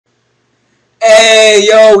Hey,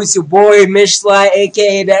 yo, it's your boy, Mishla,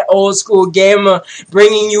 aka That Old School Gamer,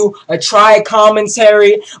 bringing you a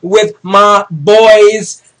tri-commentary with my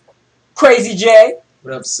boys, Crazy J.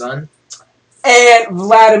 What up, son? And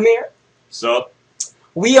Vladimir. What's up?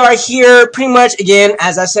 We are here pretty much, again,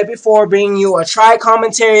 as I said before, bringing you a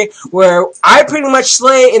tri-commentary where I pretty much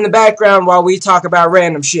slay in the background while we talk about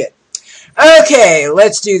random shit. Okay,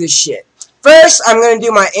 let's do this shit. First, I'm going to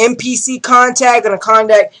do my NPC contact. I'm going to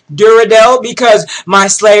contact Duradel because my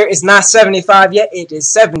Slayer is not 75 yet. It is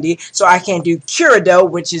 70, so I can't do Curadel,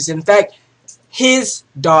 which is in fact his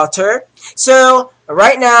daughter. So,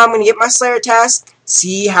 right now, I'm going to get my Slayer task,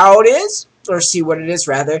 see how it is, or see what it is,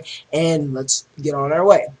 rather, and let's get on our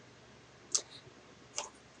way.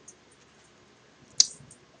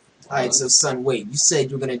 Alright, so son, wait, you said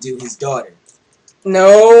you were gonna do his daughter.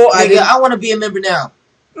 No, I want to be a member now.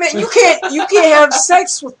 Man, you can't have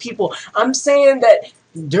sex with people. I'm saying that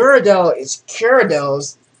Duradel is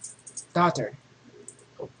Curadel's daughter.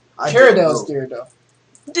 Curadel's Duradel.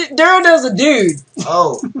 Duradel's a dude.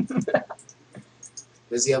 Oh.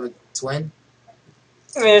 Does he have a twin?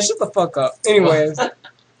 Man, shut the fuck up. Anyways.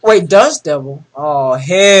 Wait, Dust Devil? Oh,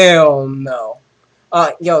 hell no.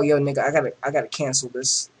 Yo, nigga, I gotta cancel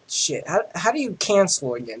this shit. How do you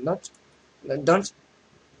cancel again? Don't.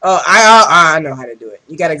 Oh, I know how to do it.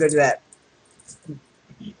 You gotta go to that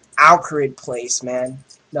Alcarid place, man.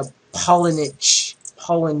 The Polynix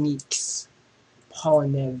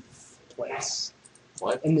place.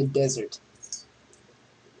 What? In the desert.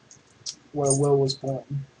 Where Will was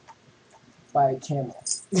born. By a camel.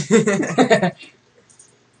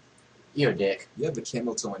 You're a dick. You have a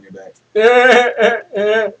camel toe on your back.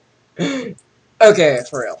 Okay,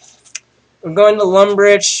 for real. I'm going to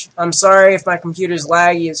Lumbridge. I'm sorry if my computer's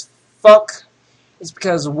laggy as fuck. It's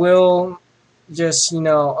because Will just,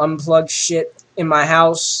 unplugged shit in my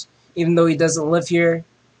house, even though he doesn't live here.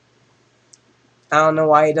 I don't know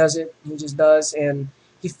why he does it. He just does, and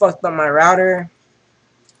he fucked up my router.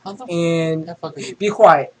 And be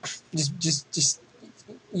quiet. Just,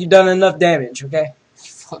 you done enough damage, okay?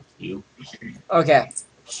 Fuck you. Okay.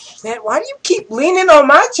 Man, why do you keep leaning on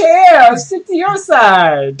my chair? Sit to your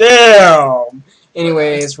side. Damn.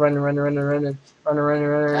 Anyways, running.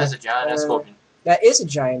 That's a giant ass scorpion. That is a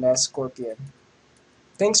giant ass scorpion.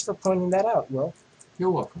 Thanks for pointing that out, Will. You're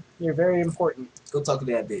welcome. You're very important. Go talk to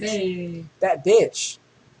that bitch. Hey. That bitch.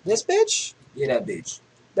 This bitch? Yeah, that bitch.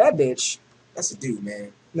 That bitch. That's a dude,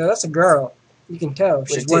 man. No, that's a girl. You can tell.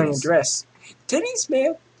 She's wearing a dress. Titties,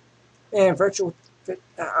 man. And virtual...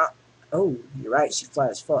 Oh, you're right. She's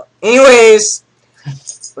flat as fuck. Anyways,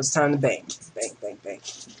 it's time to bank. Bank.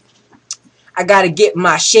 I gotta get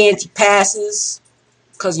my shanty passes.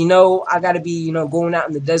 Because, I gotta be, going out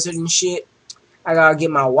in the desert and shit. I gotta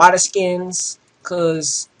get my water skins.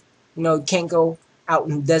 Because, you can't go out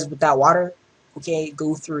in the desert without water. Okay,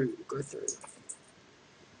 go through.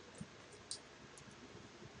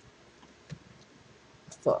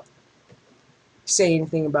 Fuck. Say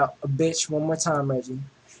anything about a bitch one more time, Reggie.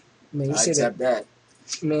 Man, you said that.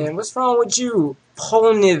 Man, what's wrong with you?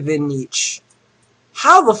 Polnivinich.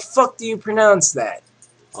 How the fuck do you pronounce that?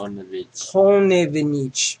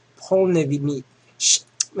 Polnivinich.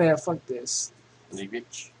 Man, fuck this.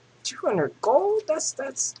 200 gold? That's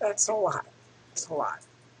a lot. That's a lot.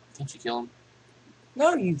 Can't you kill him?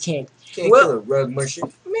 No, you can't. Can't kill a rug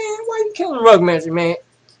merchant. Man, why you killing rug merchant, man?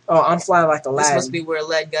 Oh, I'm flying like a lad. This must be where a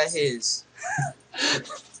lad got his.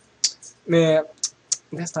 Man,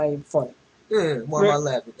 that's not even funny. Why am I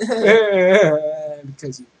laughing?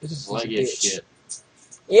 Because this is Laggy a as bitch. shit.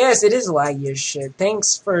 Yes, it is laggy as shit.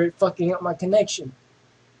 Thanks for fucking up my connection.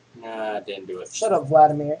 Nah, I didn't do it. Shut up,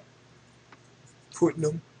 Vladimir.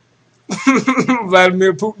 Putin.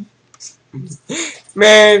 Vladimir Putin.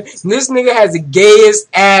 Man, this nigga has the gayest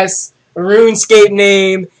ass RuneScape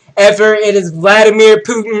name ever. It is Vladimir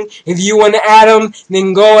Putin. If you want to add him,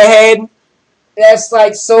 then go ahead. That's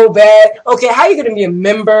like so bad. Okay, how you gonna be a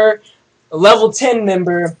member, a level 10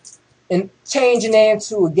 member, and change your name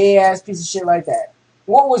to a gay ass piece of shit like that?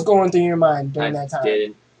 What was going through your mind during that time? I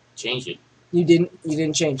didn't change it. You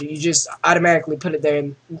didn't change it. You just automatically put it there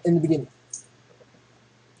in the beginning.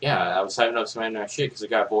 Yeah, I was typing up some random shit because I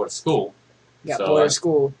got bored of school. Bored of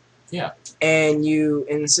school. Yeah. And you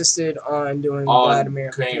insisted on doing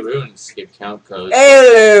Vladimir. Creating a RuneScape account because...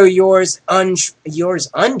 Oh, yours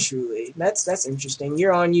untruly. That's interesting.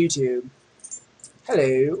 You're on YouTube.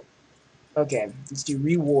 Hello. Okay, let's do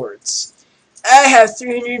rewards. I have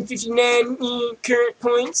 359 current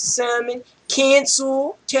points. Assignment.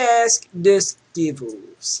 Cancel task. Dust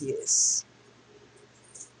Devils. Yes.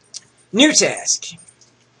 New task.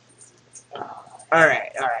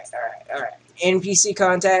 Alright. NPC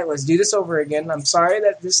contact. Let's do this over again. I'm sorry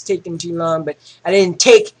that this is taking too long, but I didn't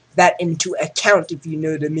take that into account, if you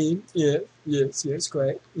know what I mean. Yeah, yes,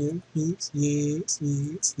 quite. Yeah, yes,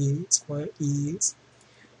 quite, yes.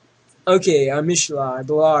 Okay, I'm Mishla,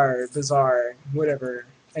 Blar, Bizarre, whatever.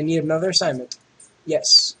 I need another assignment.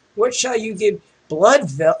 Yes. What shall you give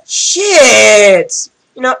Bloodveld? Shit!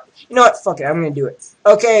 You know what? Fuck it, I'm gonna do it.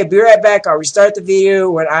 Okay, be right back. I'll restart the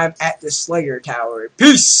video when I'm at the Slayer Tower.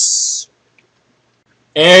 Peace!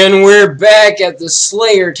 And we're back at the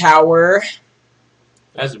Slayer Tower.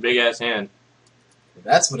 That's a big ass hand.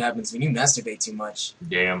 That's what happens when you masturbate too much.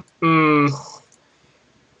 Damn.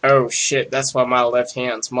 Oh shit, that's why my left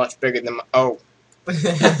hand's much bigger than my... Oh.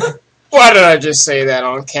 Why did I just say that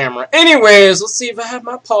on camera? Anyways, let's see if I have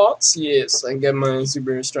my parts. Yes, I got my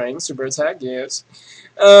super strength, super attack, yes.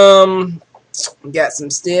 Got some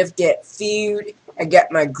stuff, got food. I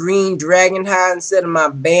got my green dragon hide instead of my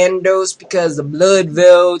bandos because the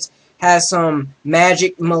Bloodvelds has some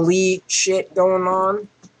magic melee shit going on.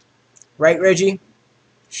 Right, Reggie?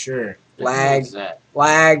 Sure. Lag.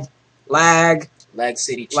 Lag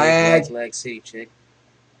city chick. Lag city chick.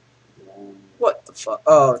 What the fuck?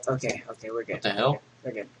 Oh, okay, we're good. What the hell?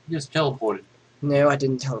 We're good. You just teleported. No, I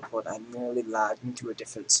didn't teleport. I merely logged into a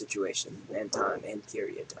different situation and time and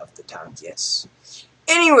period of the time, yes.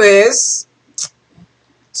 Anyways,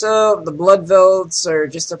 so the Bloodvelds are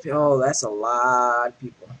just up here. Oh, that's a lot of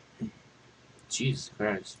people. Jesus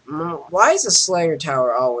Christ. Why is the Slayer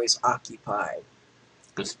Tower always occupied?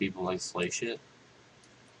 Because people like slay shit.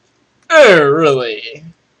 Oh, really?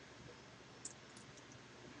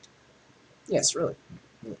 Yes, really.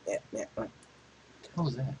 Yeah. What the hell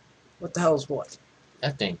is that? What the hell is what?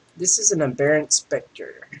 That thing. This is an aberrant spectra.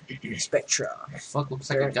 The fuck looks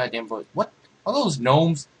like a goddamn boy. What? Are those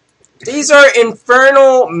gnomes? These are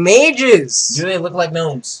infernal mages. Do they look like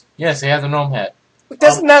gnomes? Yes, they have the gnome hat.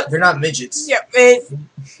 That's not. They're not midgets. Yeah, man.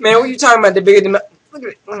 What are you talking about? They're bigger than. Look at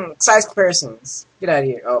it. Size comparisons. Get out of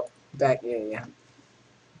here. Oh, back. Yeah.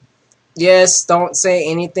 Yes, don't say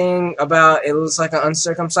anything about it looks like an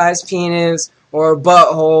uncircumcised penis or a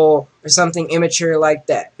butthole or something immature like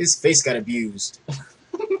that. His face got abused.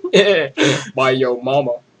 By your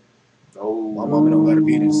mama. Oh. My mama don't got a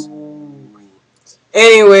penis.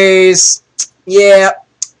 Anyways, yeah.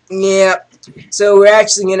 So we're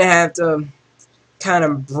actually gonna have to kind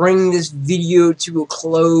of bring this video to a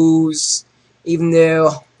close, even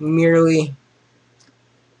though we merely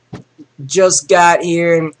just got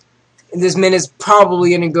here, and this minute's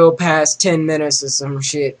probably gonna go past 10 minutes or some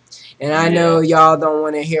shit. And I know y'all don't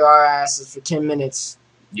want to hear our asses for 10 minutes.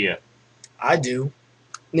 Yeah. I do.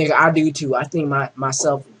 Nigga, I do too. I think my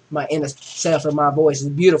inner self and my voice is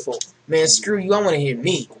beautiful. Man, screw you. I want to hear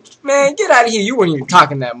me. Man, get out of here. You weren't even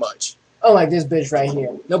talking that much. Unlike this bitch right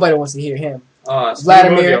here. Nobody wants to hear him.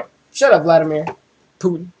 Vladimir. Shut up, Vladimir.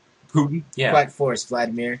 Putin. Yeah. Black Forest,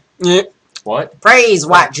 Vladimir. Yeah. What? Praise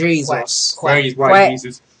white Jesus. Praise white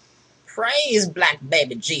Jesus. Praise black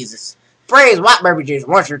baby Jesus. Praise white baby Jesus.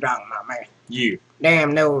 What you talking about, man? You.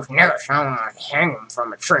 Damn those nuts. I want to hang them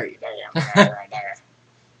from a tree. Damn. Right there.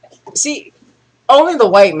 See, only the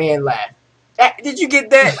white man laughed. Did you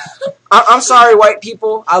get that? I'm sorry, white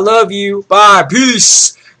people. I love you. Bye.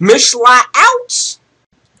 Peace. Mishla out.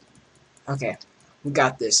 Okay. We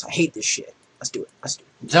got this. I hate this shit. Let's do it.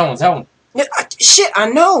 That one. Yeah, shit, I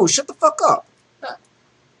know. Shut the fuck up.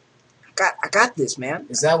 I got this, man.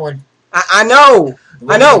 Is that one? I know.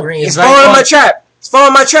 I know. It's falling in my trap. It's falling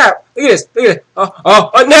in my trap. Look at this.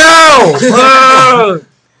 Oh, no!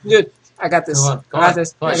 Good. I got this. I got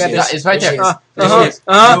this. It's right there.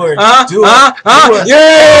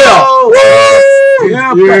 Yeah.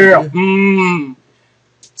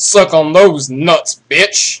 Suck on those nuts,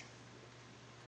 bitch.